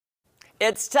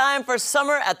It's time for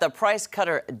summer at the Price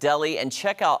Cutter Deli, and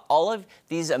check out all of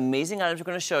these amazing items we're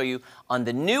going to show you on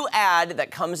the new ad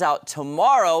that comes out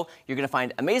tomorrow. You're going to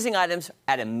find amazing items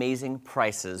at amazing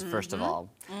prices, first of all.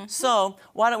 So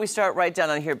why don't we start right down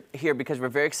on here because we're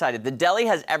very excited. The deli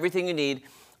has everything you need.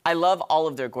 I love all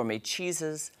of their gourmet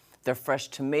cheeses, their fresh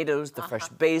tomatoes, the fresh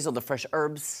basil, the fresh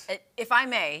herbs. If I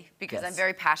may, because I'm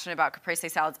very passionate about caprese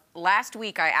salads, last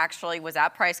week I actually was at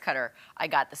Price Cutter. I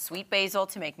got the sweet basil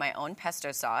to make my own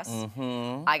pesto sauce.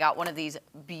 I got one of these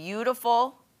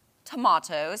beautiful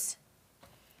tomatoes.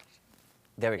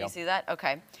 There we go. You see that?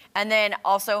 Okay. And then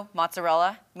also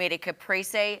mozzarella, made a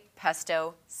caprese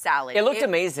pesto salad. It looked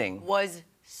amazing. Was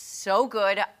so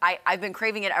good. I've been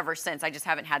craving it ever since. I just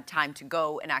haven't had time to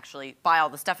go and actually buy all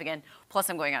the stuff again. Plus,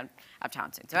 I'm going out of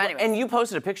town soon. So anyway. And you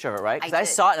posted a picture of it, right? Because I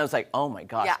saw it and I was like, oh my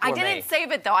gosh. Yeah, I gourmet. didn't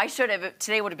save it though. I should have.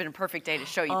 Today would have been a perfect day to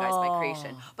show you guys my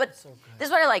creation. But so this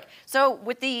is what I like. So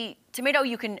with the tomato,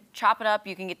 you can chop it up.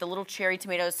 You can get the little cherry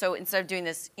tomatoes. So instead of doing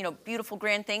this, beautiful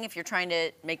grand thing, if you're trying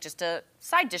to make just a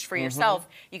side dish for yourself,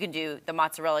 you can do the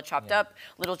mozzarella chopped up,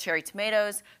 little cherry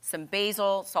tomatoes, some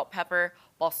basil, salt, pepper,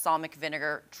 balsamic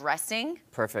vinegar dressing.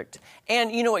 Perfect.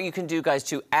 And you know what you can do, guys,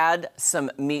 to add some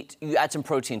meat, you add some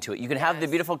protein to it. You can have the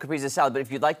beautiful caprese salad, but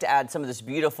if you'd like to add some of this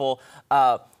beautiful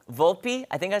volpe,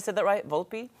 I think I said that right,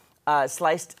 volpe,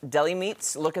 sliced deli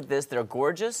meats, look at this, they're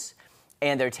gorgeous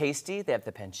and they're tasty. They have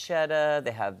the pancetta,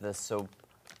 they have the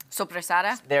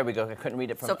Soppressata. There we go, I couldn't read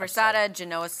it from Soppressata,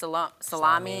 Genoa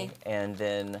salami. And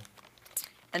then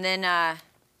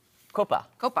Coppa.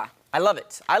 I love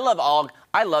it.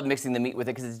 I love mixing the meat with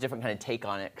it because it's a different kind of take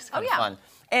on it. It's kind of fun.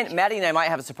 And Maddie and I might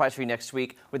have a surprise for you next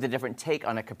week with a different take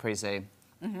on a caprese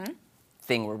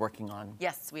thing we're working on.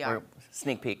 Yes, we are.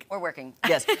 Sneak peek. We're working.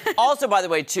 Yes. Also, by the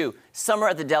way, too, summer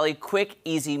at the deli, quick,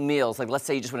 easy meals. Like, let's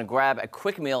say you just want to grab a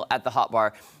quick meal at the hot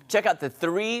bar. Check out the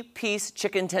 3-piece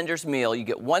chicken tenders meal. You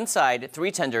get one side,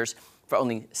 3 tenders for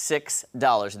only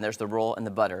 $6. And there's the roll and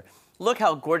the butter. Look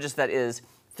how gorgeous that is.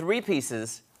 3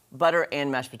 pieces. Butter and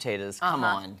mashed potatoes. Come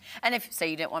on. And if, say,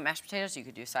 you didn't want mashed potatoes, you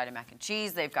could do a side of mac and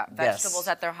cheese. They've got vegetables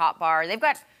at their hot bar. They've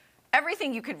got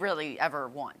everything you could really ever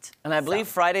want. And I believe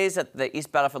Fridays at the East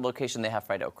Battlefield location, they have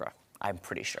fried okra. I'm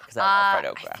pretty sure, because I love fried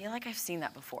okra. I feel like I've seen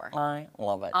that before. I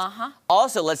love it.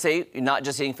 Also, let's say you're not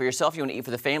just eating for yourself, you want to eat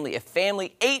for the family. A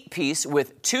family 8-piece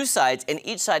with 2 sides, and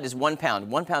each side is 1 pound.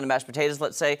 1 pound of mashed potatoes,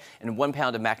 let's say, and 1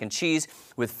 pound of mac and cheese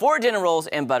with 4 dinner rolls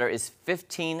and butter is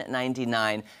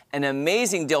 $15.99. An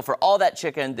amazing deal for all that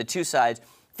chicken, the 2 sides.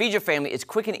 Feed your family. It's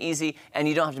quick and easy, and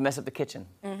you don't have to mess up the kitchen.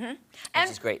 Which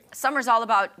is great. Summer's all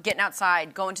about getting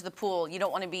outside, going to the pool. You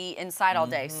don't want to be inside all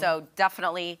day, so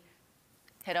definitely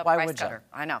hit up Price Cutter.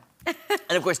 I know.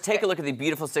 And of course, take a look at the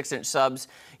beautiful 6-inch subs.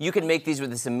 You can make these with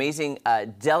this amazing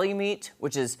deli meat,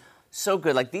 which is so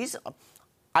good. Like these,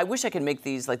 I wish I could make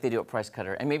these like they do at Price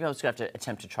Cutter, and maybe I'm just gonna have to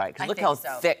attempt to try it because look how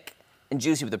thick and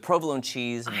juicy with the provolone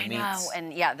cheese and the meats. I know,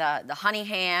 and yeah, the honey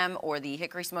ham or the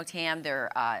hickory smoked ham, they're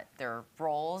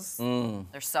rolls,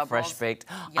 they're sub rolls. Fresh baked.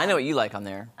 I know what you like on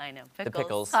there. I know, pickles. The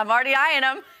pickles. I'm already eyeing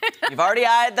them. You've already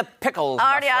eyed the pickles,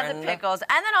 Already eyed the pickles.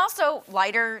 And then also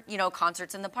lighter,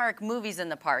 concerts in the park, movies in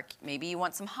the park. Maybe you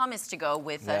want some hummus to go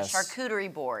with a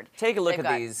charcuterie board. Take a look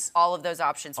at these. All of those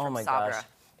options from Sabra. Gosh.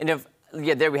 And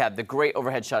yeah, there we have the great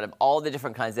overhead shot of all the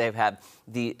different kinds. They have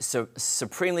the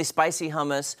supremely spicy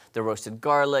hummus, the roasted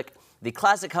garlic, the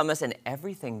classic hummus, and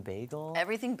everything bagel.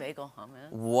 Everything bagel hummus.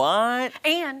 What?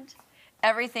 And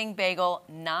everything bagel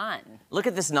naan. Look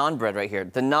at this naan bread right here.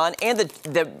 The naan and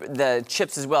the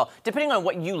chips as well. Depending on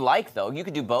what you like, though, you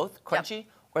could do both, crunchy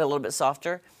or a little bit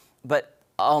softer. But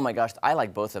oh my gosh, I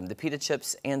like both of them, the pita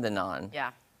chips and the naan.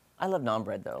 Yeah. I love naan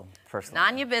bread, though, personally.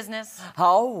 None your business.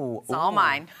 Oh. It's all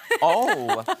mine.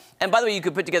 Oh. And by the way, you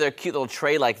could put together a cute little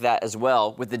tray like that as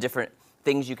well with the different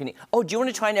things you can eat. Oh, do you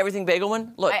want to try an everything bagel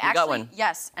one? Look, you got one.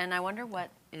 Yes, and I wonder what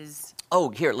is...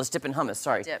 Oh, here, let's dip in hummus.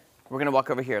 Sorry. Dip. We're going to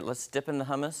walk over here. Let's dip in the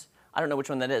hummus. I don't know which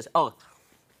one that is. Oh,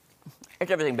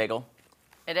 it's everything bagel.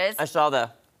 It is? I saw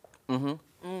the...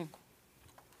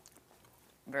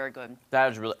 Very good.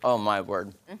 That is really... Oh, my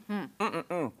word.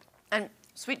 And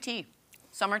sweet tea.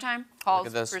 Summertime calls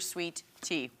for sweet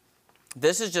tea.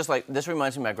 This is just like, this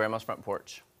reminds me of my grandma's front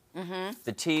porch.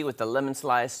 The tea with the lemon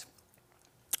slice.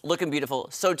 Looking beautiful,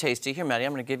 so tasty. Here, Maddie,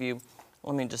 I'm gonna give you,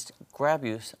 let me just grab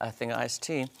you a thing of iced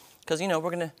tea. Because,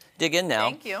 we're gonna dig in now.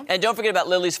 Thank you. And don't forget about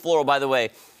Lily's Floral, by the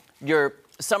way. Your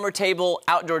summer table,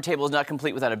 outdoor table is not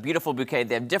complete without a beautiful bouquet.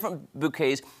 They have different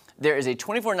bouquets. There is a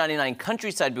 $24.99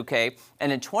 countryside bouquet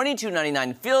and a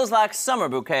 $22.99 feels like summer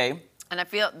bouquet. And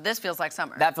this feels like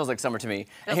summer. That feels like summer to me.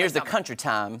 And here's the country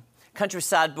time.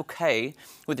 countryside bouquet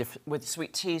with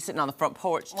sweet tea sitting on the front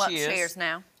porch. Well, cheers. cheers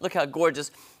now. Look how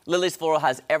gorgeous. Lily's Floral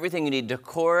has everything you need.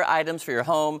 Decor items for your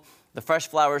home, the fresh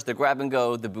flowers, the grab and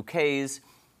go, the bouquets,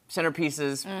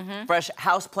 centerpieces, fresh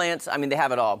house plants. I mean, they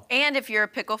have it all. And if you're a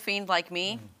pickle fiend like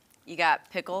me, you got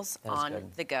pickles on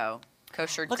good. the go.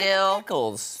 Kosher Look at dill, the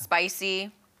pickles.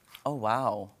 spicy, Oh,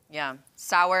 wow. yeah,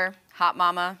 sour, hot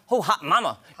mama. Oh, hot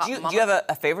mama. Hot Do you mama. have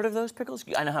a favorite of those pickles?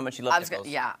 I know how much you love pickles.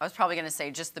 I was probably gonna say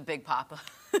just the Big Papa.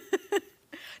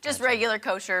 Just regular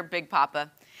kosher Big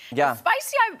Papa. Yeah.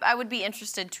 Spicy, I would be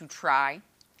interested to try.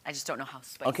 I just don't know how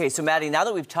spicy. Okay, so Maddie, now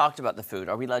that we've talked about the food,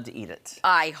 are we allowed to eat it?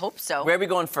 I hope so. Where are we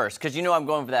going first? Because you know I'm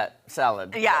going for that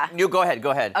salad. Yeah. You go ahead, go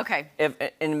ahead. Okay. If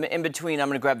in between, I'm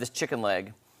gonna grab this chicken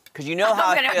leg. Because you know how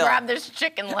I I'm gonna feel. grab this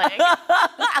chicken leg.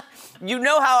 You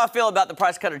know how I feel about the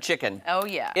Price Cutter chicken. Oh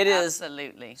yeah. It is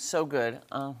absolutely. so good.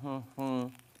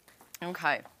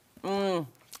 Okay.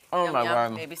 Oh Yum, my yum. word.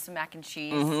 Maybe some mac and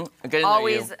cheese. Get in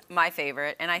Always there, my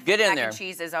favorite, and I think Get in mac there. and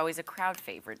cheese is always a crowd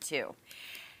favorite too.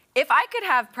 If I could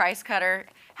have Price Cutter,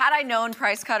 had I known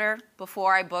Price Cutter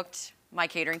before I booked my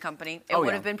catering company, it Oh, would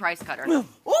yeah. have been Price Cutter.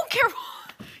 Oh, careful!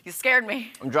 You scared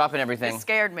me. I'm dropping You everything.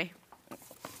 scared me.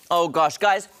 Oh gosh,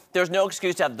 guys, there's no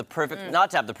excuse to have the perfect,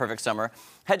 not to have the perfect summer.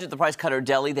 Head to the Price Cutter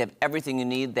Deli. They have everything you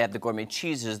need. They have the gourmet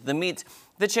cheeses, the meats,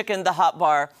 the chicken, the hot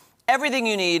bar, everything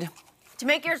you need. To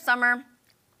make your summer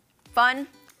fun,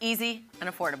 easy, and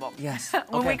affordable. Yes.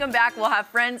 When we Okay. come back, we'll have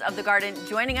Friends of the Garden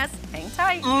joining us. Hang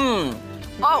tight. Mmm.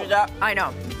 Oh, I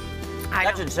know. I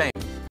That's know. insane.